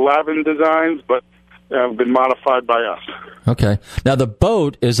off the Lavin designs, but been modified by us. Okay. Now the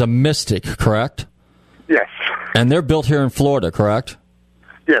boat is a Mystic, correct? Yes. And they're built here in Florida, correct?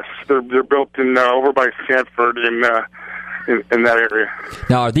 Yes, they're built in over by Sanford in that area.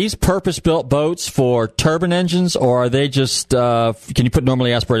 Now, are these purpose-built boats for turbine engines, or are they just, can you put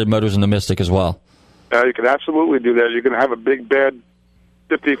normally aspirated motors in the Mystic as well? You can absolutely do that. You can have a big bed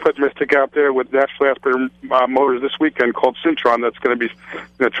 50-foot Mystic out there with naturally aspirated motors this weekend called Syntron that's going to be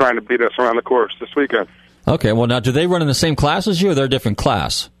trying to beat us around the course this weekend. Okay, well, now, do they run in the same class as you, or they're a different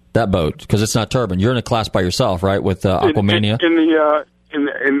class, that boat? Because it's not turbine. You're in a class by yourself, right, with Aquamania? In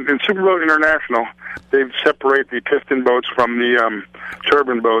Superboat International, they separate the piston boats from the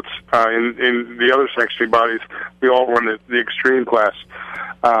turbine boats. In the other sanctioning bodies, we all run the extreme class.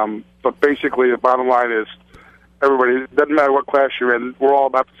 But basically, the bottom line is, everybody, it doesn't matter what class you're in, we're all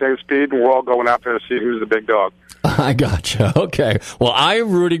about the same speed, and we're all going out there to see who's the big dog. I gotcha. Okay. Well, I'm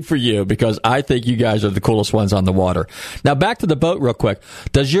rooting for you because I think you guys are the coolest ones on the water. Now, back to the boat real quick.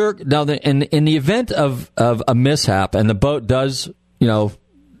 In the event of a mishap and the boat does,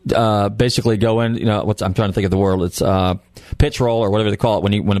 basically go in, I'm trying to think of the word. It's pitch roll or whatever they call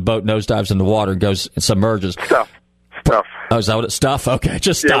it when a boat nosedives in the water and goes and submerges. Stuff. Oh, is that what it's stuff? Okay,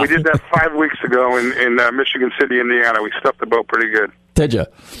 just stuff. Yeah, we did that 5 weeks ago in Michigan City, Indiana. We stuffed the boat pretty good. Did you?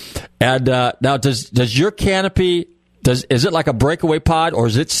 And now, does your canopy, is it like a breakaway pod, or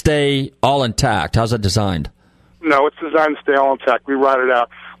does it stay all intact? How's it designed? No, it's designed to stay all intact. We ride it out.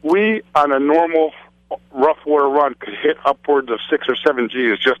 We, on a normal rough water run, could hit upwards of 6 or 7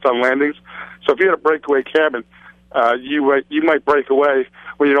 Gs just on landings. So if you had a breakaway cabin, you might break away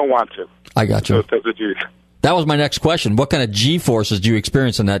when you don't want to. I got you. Those types of Gs. That was my next question. What kind of G forces do you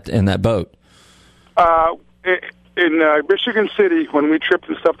experience in that boat? In Michigan City, when we tripped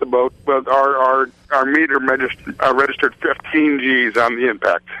and stuffed the boat, our meter registered 15 Gs on the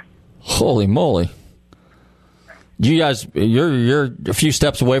impact. Holy moly! You guys, you're a few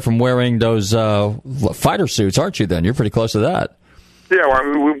steps away from wearing those fighter suits, aren't you? Then you're pretty close to that. Yeah,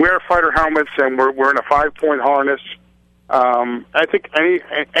 well, we wear fighter helmets, and we're in a 5-point harness. I think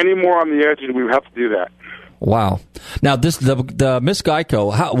any more on the edge, we have to do that. Wow. Now, the Miss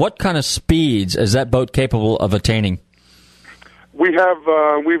Geico, what kind of speeds is that boat capable of attaining? We've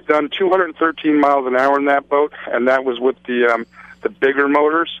done 213 miles an hour in that boat, and that was with the bigger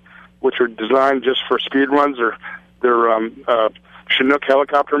motors, which are designed just for speed runs. They're Chinook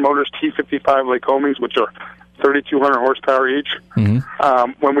helicopter motors, T55 Lake Homings, which are 3,200 horsepower each. Mm-hmm.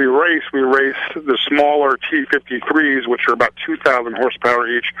 When we race the smaller T53s, which are about 2,000 horsepower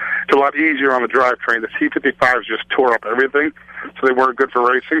each. It's a lot easier on the drivetrain. The T55s just tore up everything. so they weren't good for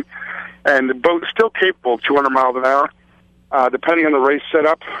racing. And the boat is still capable of 200 miles an hour. Depending on the race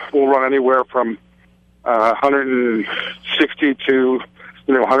setup, we'll run anywhere from 160 to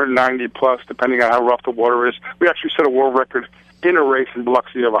 190 plus, depending on how rough the water is. We actually set a world record in a race in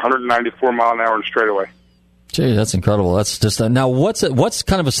Biloxi of 194 mile an hour in straightaway. Gee, that's incredible. That's just now. What's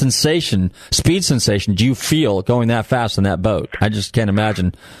kind of a speed sensation do you feel going that fast in that boat? I just can't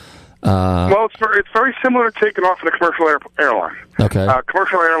imagine. Well, it's very similar to taking off in a commercial airline. Okay.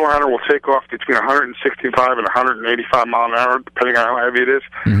 Commercial airliner will take off between 165 and 185 mile an hour, depending on how heavy it is.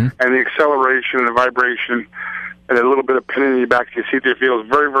 Mm-hmm. And the acceleration and the vibration and a little bit of pin in the back you see there feels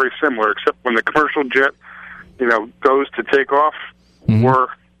very, very similar, except when the commercial jet, goes to take off, we're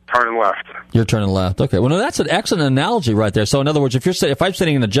turning left. You're turning left. Okay. Well, no, that's an excellent analogy right there. So, in other words, if I'm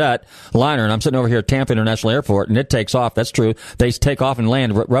sitting in a jet liner and I'm sitting over here at Tampa International Airport and it takes off, that's true. They take off and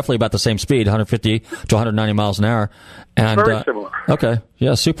land roughly about the same speed, 150 to 190 miles an hour. And, very similar. Okay.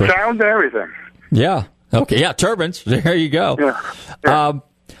 Yeah, super. Sound and everything. Yeah. Okay. Yeah, turbines. There you go. Yeah.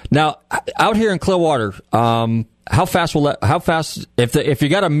 Now, out here in Clearwater, how fast if you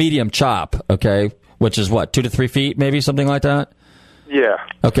got a medium chop, okay, which is what, 2 to 3 feet, maybe something like that? Yeah.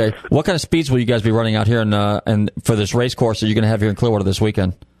 Okay. What kind of speeds will you guys be running out here and for this race course that you're going to have here in Clearwater this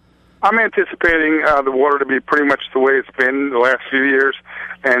weekend? I'm anticipating the water to be pretty much the way it's been the last few years,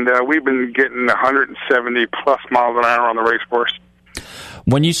 and we've been getting 170 plus miles an hour on the race course.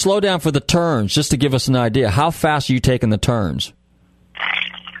 When you slow down for the turns, just to give us an idea, how fast are you taking the turns?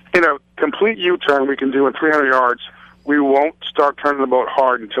 Complete U-turn we can do in 300 yards. We won't start turning the boat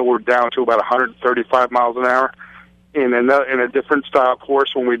hard until we're down to about 135 miles an hour. In a different style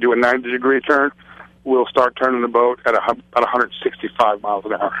course, when we do a 90-degree turn, we'll start turning the boat at 165 miles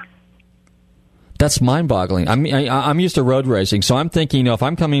an hour. That's mind-boggling. I'm used to road racing, so I'm thinking, if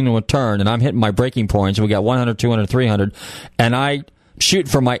I'm coming into a turn and I'm hitting my braking points, and we got 100, 200, 300, and I shoot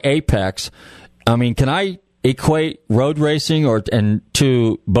for my apex, can I equate road racing and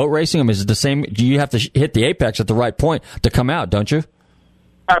to boat racing? Is it the same? Do you have to hit the apex at the right point to come out, don't you?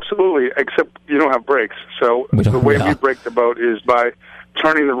 Absolutely, except you don't have brakes. So the way we brake the boat is by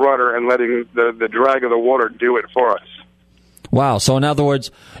turning the rudder and letting the drag of the water do it for us. Wow. So in other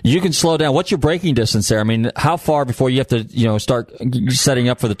words, you can slow down. What's your braking distance there? How far before you have to start setting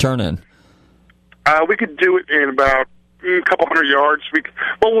up for the turn-in? We could do it in about a couple hundred yards.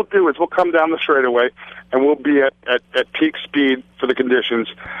 What we'll do is we'll come down the straightaway, and we'll be at peak speed for the conditions,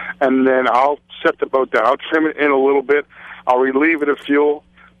 and then I'll set the boat down. I'll trim it in a little bit. I'll relieve it of fuel.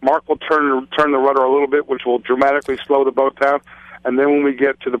 Mark will turn the rudder a little bit, which will dramatically slow the boat down. And then when we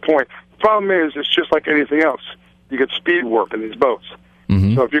get to the point, the problem is it's just like anything else. You get speed warp in these boats.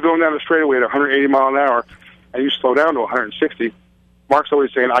 Mm-hmm. So if you're going down the straightaway at 180 mile an hour and you slow down to 160, Mark's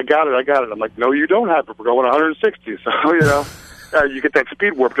always saying, I got it. I'm like, no, you don't have it. We're going 160. So, you get that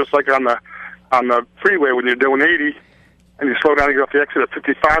speed warp just like on the freeway when you're doing 80 and you slow down and get off the exit at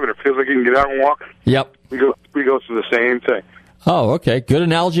 55 and it feels like you can get out and walk. Yep. We go through the same thing. Oh, okay. Good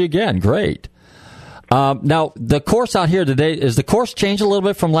analogy again. Great. Now, the course out here today, is the course changed a little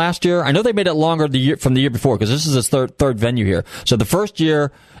bit from last year? I know they made it longer from the year before because this is its third venue here. So the first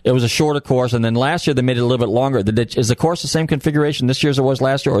year, it was a shorter course, and then last year they made it a little bit longer. Is the course the same configuration this year as it was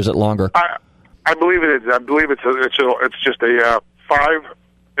last year, or is it longer? I believe it is. I believe it's just a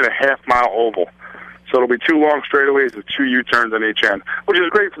 5.5 mile oval. So it'll be 2 long straightaways and 2 U-turns on each end, which is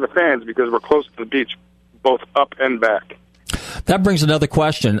great for the fans because we're close to the beach, both up and back. That brings another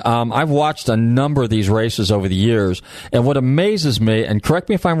question. I've watched a number of these races over the years, and what amazes me, and correct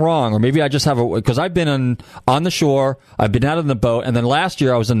me if I'm wrong, or maybe I just have because I've been on the shore, I've been out in the boat, and then last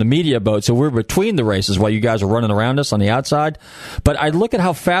year I was in the media boat, so we were between the races while you guys are running around us on the outside. But I look at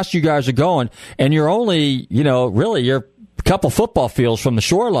how fast you guys are going, and you're only, really, you're a couple football fields from the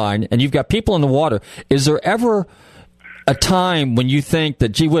shoreline, and you've got people in the water. Is there ever a time when you think that,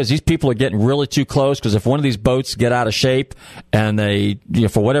 gee whiz, these people are getting really too close because if one of these boats get out of shape and they,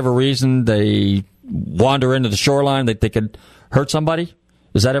 for whatever reason, they wander into the shoreline, they could hurt somebody?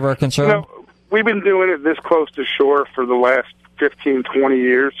 Is that ever a concern? We've been doing it this close to shore for the last 15, 20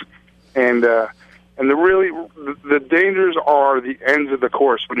 years, and the dangers are the ends of the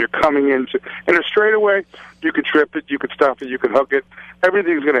course when you're coming in a straightaway. You could trip it, you could stop it, you could hook it.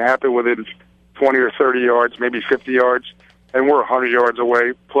 Everything's going to happen within 20 or 30 yards, maybe 50 yards, and we're 100 yards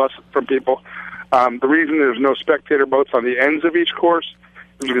away plus from people. The reason there's no spectator boats on the ends of each course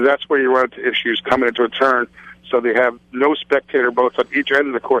is because that's where you run into issues coming into a turn. So they have no spectator boats on each end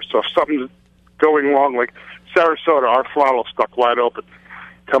of the course. So if something's going wrong, like Sarasota, our throttle stuck wide open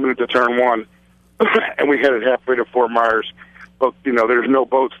coming into turn 1, and we headed halfway to Fort Myers. But, there's no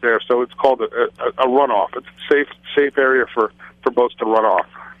boats there, so it's called a runoff. It's a safe area for for boats to run off.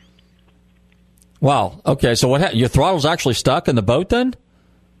 Wow. Okay. So your throttle's actually stuck in the boat then?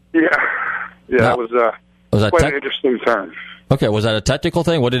 Yeah. Now, it was quite an interesting turn. Okay. Was that a technical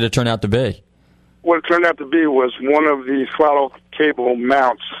thing? What did it turn out to be? What it turned out to be was one of the throttle cable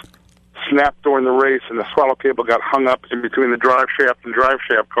mounts snapped during the race, and the throttle cable got hung up in between the drive shaft and drive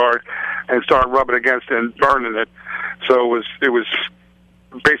shaft card and started rubbing against it and burning it. So it was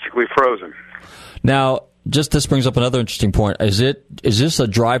basically frozen. Now, this brings up another interesting point. Is this a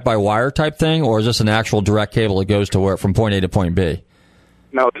drive-by-wire type thing, or is this an actual direct cable that goes to from point A to point B?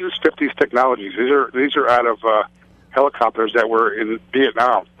 No, this is 50s technologies. These are out of helicopters that were in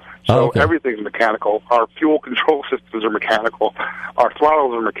Vietnam. So everything's mechanical. Our fuel control systems are mechanical. Our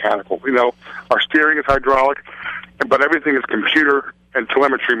throttles are mechanical. Our steering is hydraulic, but everything is computer and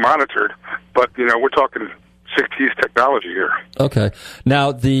telemetry monitored. But, we're talking 60s technology here. Okay.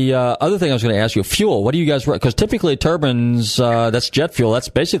 Now, the other thing I was going to ask you, fuel. What do you guys run? Because typically turbines, that's jet fuel. That's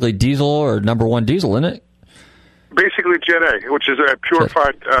basically diesel or number one diesel, isn't it? Basically Jet A, which is a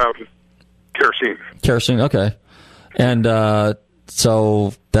purified kerosene. Kerosene, okay. And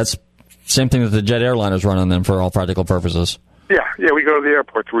so that's same thing that the jet airliners run on them for all practical purposes. Yeah, we go to the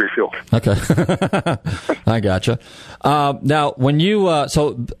airport to refuel. Okay, I gotcha. Now, when you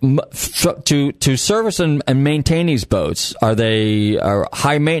to service and maintain these boats, are they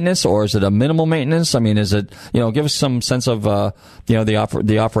high maintenance or is it a minimal maintenance? I mean, is it give us some sense of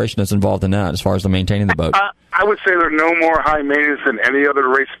the operation that's involved in that as far as the maintaining the boat. I would say they're no more high maintenance than any other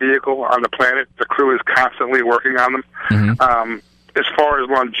race vehicle on the planet. The crew is constantly working on them. Mm-hmm. As far as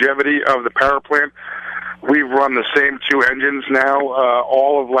longevity of the power plant, we've run the same two engines now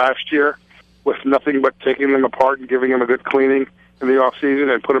all of last year with nothing but taking them apart and giving them a good cleaning in the off-season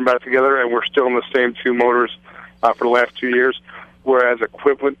and put them back together, and we're still in the same two motors for the last 2 years, whereas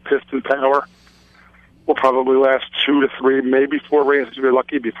equivalent piston power will probably last 2 to 3, maybe 4 races if we're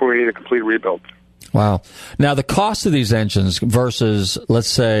lucky before we need a complete rebuild. Wow. Now, the cost of these engines versus, let's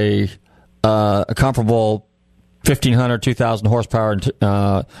say, a comparable 1,500, 2,000 horsepower,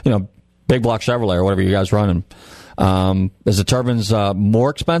 big block Chevrolet or whatever you guys run, is the turbines more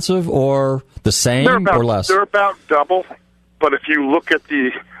expensive or the same or less? They're about double, but if you look at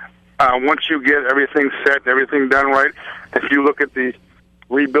the once you get everything set, everything done right, if you look at the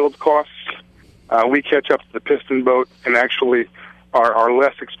rebuild costs, we catch up to the piston boat and actually are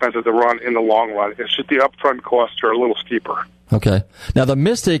less expensive to run in the long run. It's just the upfront costs are a little steeper. Okay. Now, the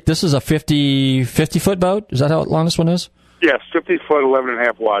Mystic, this is a 50-foot boat? Is that how long this one is? Yes, 50 foot,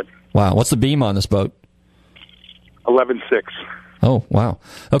 11.5 wide. Wow. What's the beam on this boat? 11.6. Oh, wow.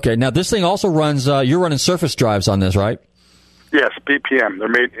 Okay. Now, this thing also runs, you're running surface drives on this, right? Yes, BPM. They're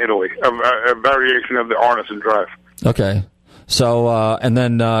made in Italy, a variation of the Arneson drive. Okay. So, and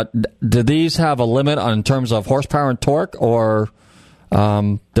then do these have a limit in terms of horsepower and torque, or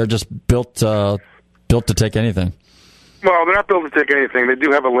they're just built to take anything? Well, they're not built to take anything. They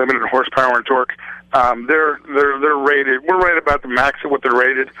do have a limit in horsepower and torque. They're rated. We're right about the max of what they're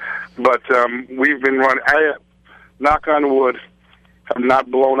rated, but we've been running. I, knock on wood, have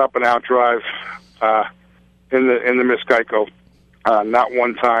not blown up an outdrive in the Miss Geico. Not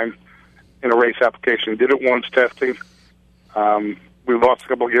one time in a race application. Did it once testing. We lost a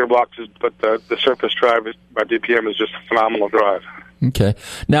couple of gearboxes, but the surface drive by DPM is just a phenomenal drive. Okay.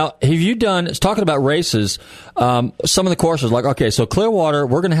 Now, have you done, talking about races, some of the courses, like, okay, so Clearwater,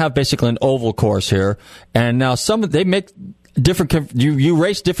 we're going to have basically an oval course here, and now they make different, you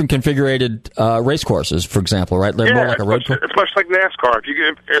race different configured race courses, for example, right? They're more like a road course. It's much like NASCAR. If you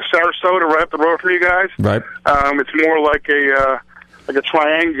get Sarasota right up the road from you guys, right? It's more like a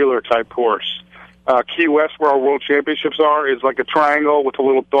triangular type course. Key West, where our World Championships are, is like a triangle with a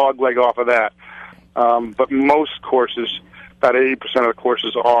little dog leg off of that. But most courses, about 80% of the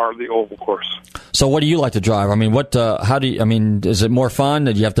courses are the oval course. So, what do you like to drive? I mean, is it more fun?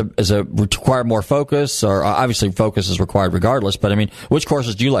 Does it require more focus? Or obviously, focus is required regardless. But I mean, which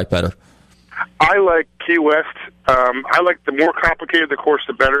courses do you like better? I like Key West. I like the more complicated the course,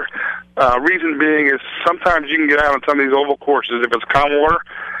 the better. Reason being is sometimes you can get out on some of these oval courses if it's calm water,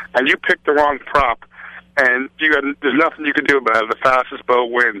 and you pick the wrong prop, and there's nothing you can do about it. The fastest boat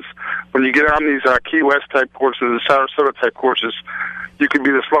wins. When you get on these Key West type courses, the Sarasota type courses, you can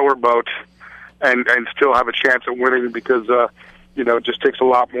be the slower boat and still have a chance at winning because it just takes a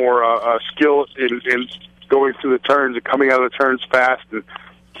lot more skill in going through the turns and coming out of the turns fast. And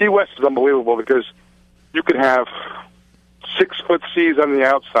Key West is unbelievable because you can have 6-foot seas on the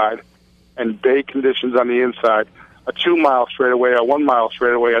outside and bay conditions on the inside. A 2-mile straightaway, a 1-mile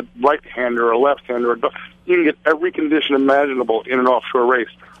straightaway, a right-hander, a left-hander. You can get every condition imaginable in an offshore race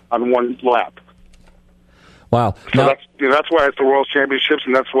on one lap. Wow. So that's why it's the World Championships,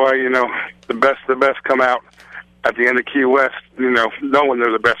 and that's why the best come out at the end of Key West. Knowing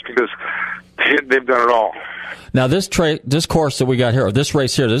they're the best because they've done it all. Now, this course that we got here, or this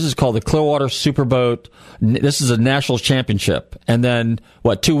race here, this is called the Clearwater Superboat. This is a national championship. And then,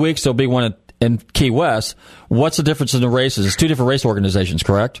 2 weeks, there'll be one in Key West. What's the difference in the races? It's two different race organizations,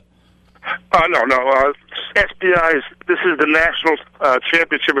 correct? No. SBI this is the national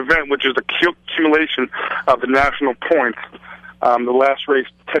championship event, which is the accumulation of the national points. The last race,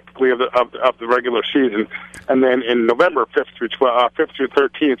 technically, of the regular season. And then in November 5th through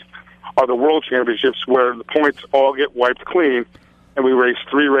 13th, are the World Championships where the points all get wiped clean, and we race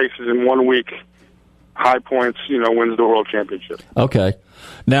 3 races in 1 week. High points, wins the World Championship. Okay.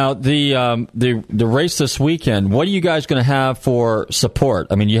 Now, the race this weekend, what are you guys going to have for support?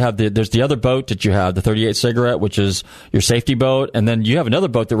 I mean, there's the other boat that you have, the 38 Cigarette, which is your safety boat, and then you have another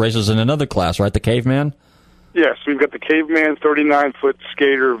boat that races in another class, right, the Caveman? Yes, we've got the Caveman 39-foot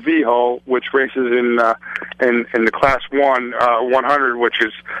skater V-hull, which races in the Class 1 100, which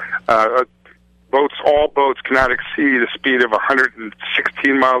is all boats cannot exceed a speed of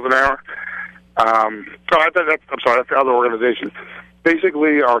 116 miles an hour. That's the other organization.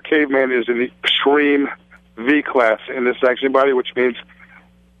 Basically, our Caveman is in the extreme V class in this action body, which means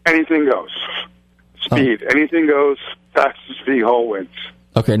anything goes. Speed, anything goes, fastest V-hull wins.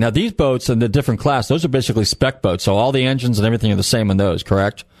 Okay, now these boats in the different class, those are basically spec boats, so all the engines and everything are the same in those,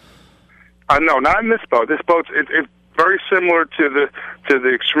 correct? No, not in this boat. This boat's it's very similar to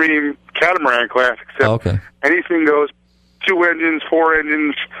the extreme catamaran class, except anything goes. 2 engines, 4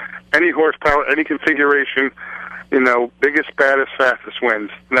 engines, any horsepower, any configuration, biggest, baddest, fastest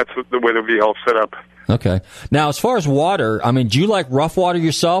wins. And that's the way the V-hull's set up. Okay. Now, as far as water, I mean, do you like rough water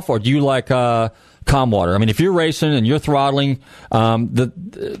yourself, or do you like calm water? I mean, if you're racing and you're throttling,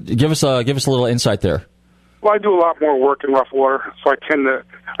 give us a little insight there. Well, I do a lot more work in rough water, so I tend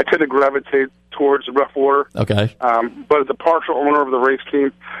to gravitate towards the rough water. Okay. But as a partial owner of the race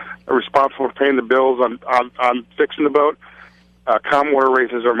team, responsible for paying the bills on fixing the boat, calm water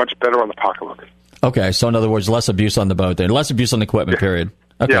races are much better on the pocketbook. Okay, so in other words, less abuse on the boat, then less abuse on the equipment. Period.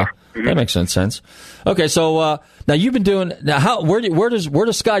 Okay, that makes sense. Okay, so now you've been doing where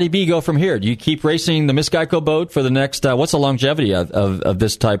does Scotty B go from here? Do you keep racing the Miss Geico boat for the next? What's the longevity of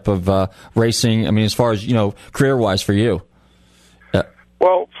this type of racing? I mean, as far as career wise for you.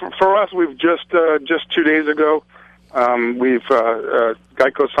 Well, for us, we've just 2 days ago, we've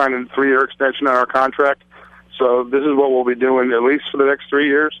Geico signed a 3-year extension on our contract. So this is what we'll be doing at least for the next 3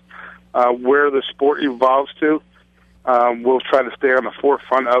 years. Where the sport evolves to, we'll try to stay on the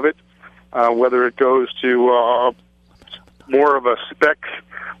forefront of it. Whether it goes to more of a spec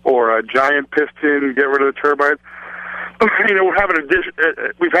or a giant piston, get rid of the turbine.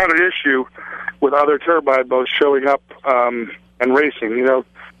 We've had an issue with other turbine boats showing up and racing.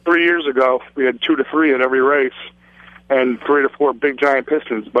 3 years ago we had 2 to 3 at every race, and 3 to 4 big giant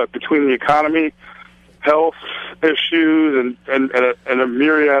pistons. But between the economy, health issues, and a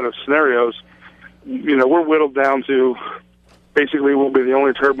myriad of scenarios, we're whittled down to basically we'll be the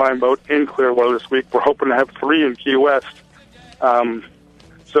only turbine boat in Clearwater this week. We're hoping to have 3 in Key West.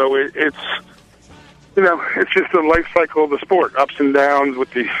 So it's just the life cycle of the sport, ups and downs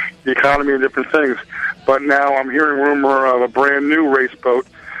with the economy and different things. But now I'm hearing rumor of a brand new race boat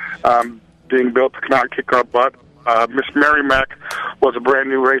being built to come out and kick our butt. Miss Merrimack was a brand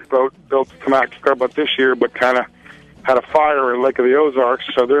new race boat built to come out and kick our butt this year, but kind of had a fire in Lake of the Ozarks,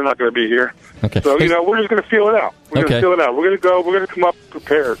 so they're not going to be here. Okay. So, we're just going to feel it out. We're going to feel it out. We're going to go. We're going to come up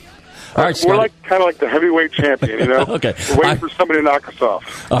prepared. All right, we're kind of like the heavyweight champion, Okay. We're waiting for somebody to knock us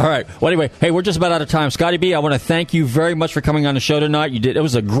off. All right. Well, anyway, hey, we're just about out of time. Scotty B, I want to thank you very much for coming on the show tonight. It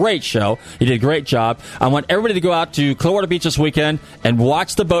was a great show. You did a great job. I want everybody to go out to Clearwater Beach this weekend and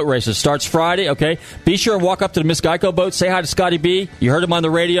watch the boat races. Starts Friday, okay? Be sure and walk up to the Miss Geico boat. Say hi to Scotty B. You heard him on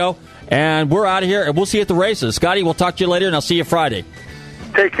the radio. And we're out of here, and we'll see you at the races. Scotty, we'll talk to you later, and I'll see you Friday.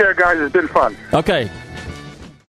 Take care, guys. It's been fun. Okay.